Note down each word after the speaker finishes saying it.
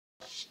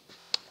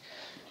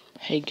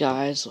Hey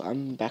guys,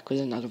 I'm back with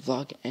another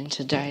vlog, and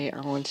today I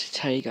want to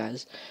tell you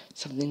guys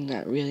something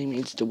that really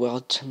means the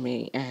world to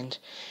me and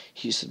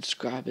you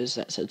subscribers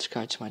that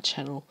subscribe to my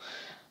channel.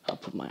 I'll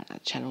put my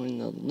channel in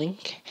the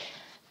link.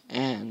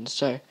 And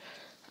so,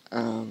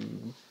 I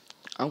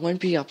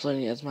won't be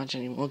uploading as much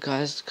anymore,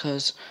 guys,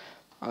 because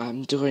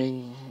I'm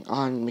doing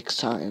on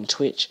Mixer and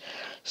Twitch,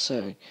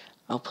 so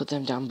I'll put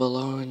them down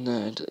below in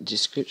the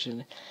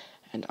description.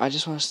 And I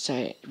just want to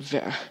say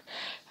a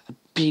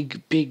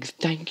big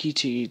thank you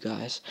to you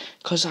guys,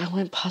 because I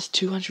went past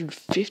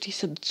 250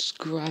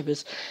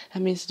 subscribers.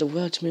 That means the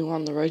world to me. We're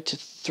on the road to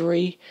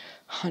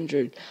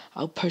 300.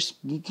 I'll post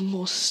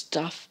more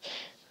stuff.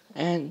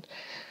 And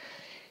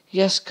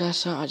yes, guys,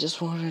 so I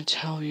just wanted to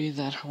tell you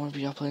that I won't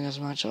be uploading as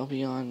much. I'll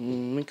be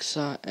on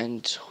Mixer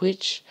and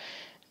Twitch,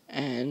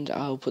 and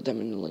I'll put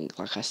them in the link,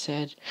 like I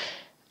said.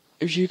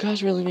 You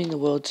guys really mean the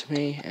world to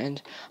me,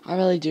 and I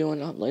really do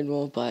want to upload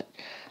more, but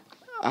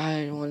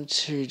I want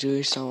to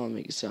do some on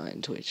Mixer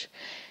and Twitch.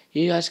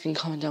 You guys can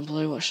comment down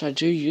below, what should I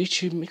do,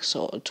 YouTube, Mixer,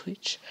 or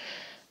Twitch?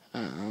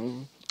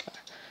 If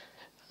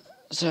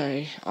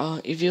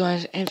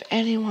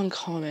anyone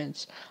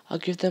comments, I'll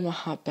give them a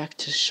heart back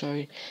to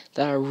show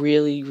that I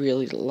really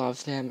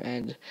love them,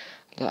 and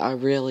that I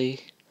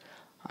really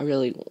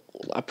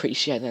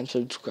appreciate them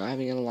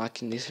subscribing and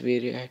liking this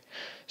video.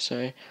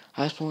 So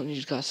I just want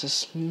you guys to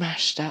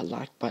smash that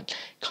like button,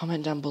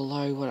 comment down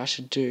below what I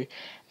should do,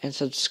 and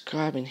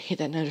subscribe and hit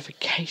that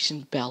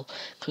notification bell,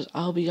 because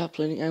I'll be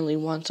uploading only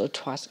once or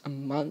twice a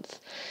month.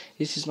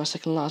 This is my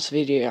second last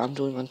video I'm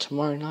doing on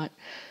tomorrow night,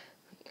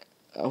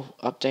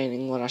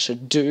 updating what I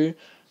should do,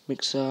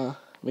 Mixer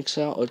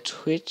or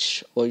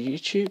Twitch or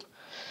YouTube.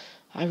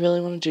 I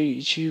really want to do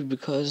YouTube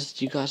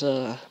because you guys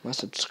are my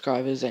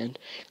subscribers, and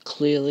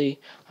clearly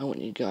I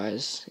want you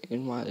guys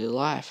in my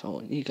life. I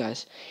want you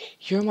guys.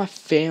 You're my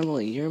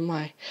family. You're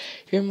my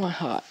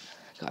heart,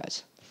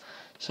 guys.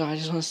 So I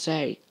just want to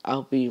say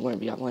won't be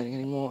uploading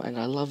anymore, and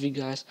I love you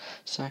guys.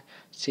 So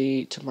see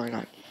you tomorrow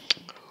night.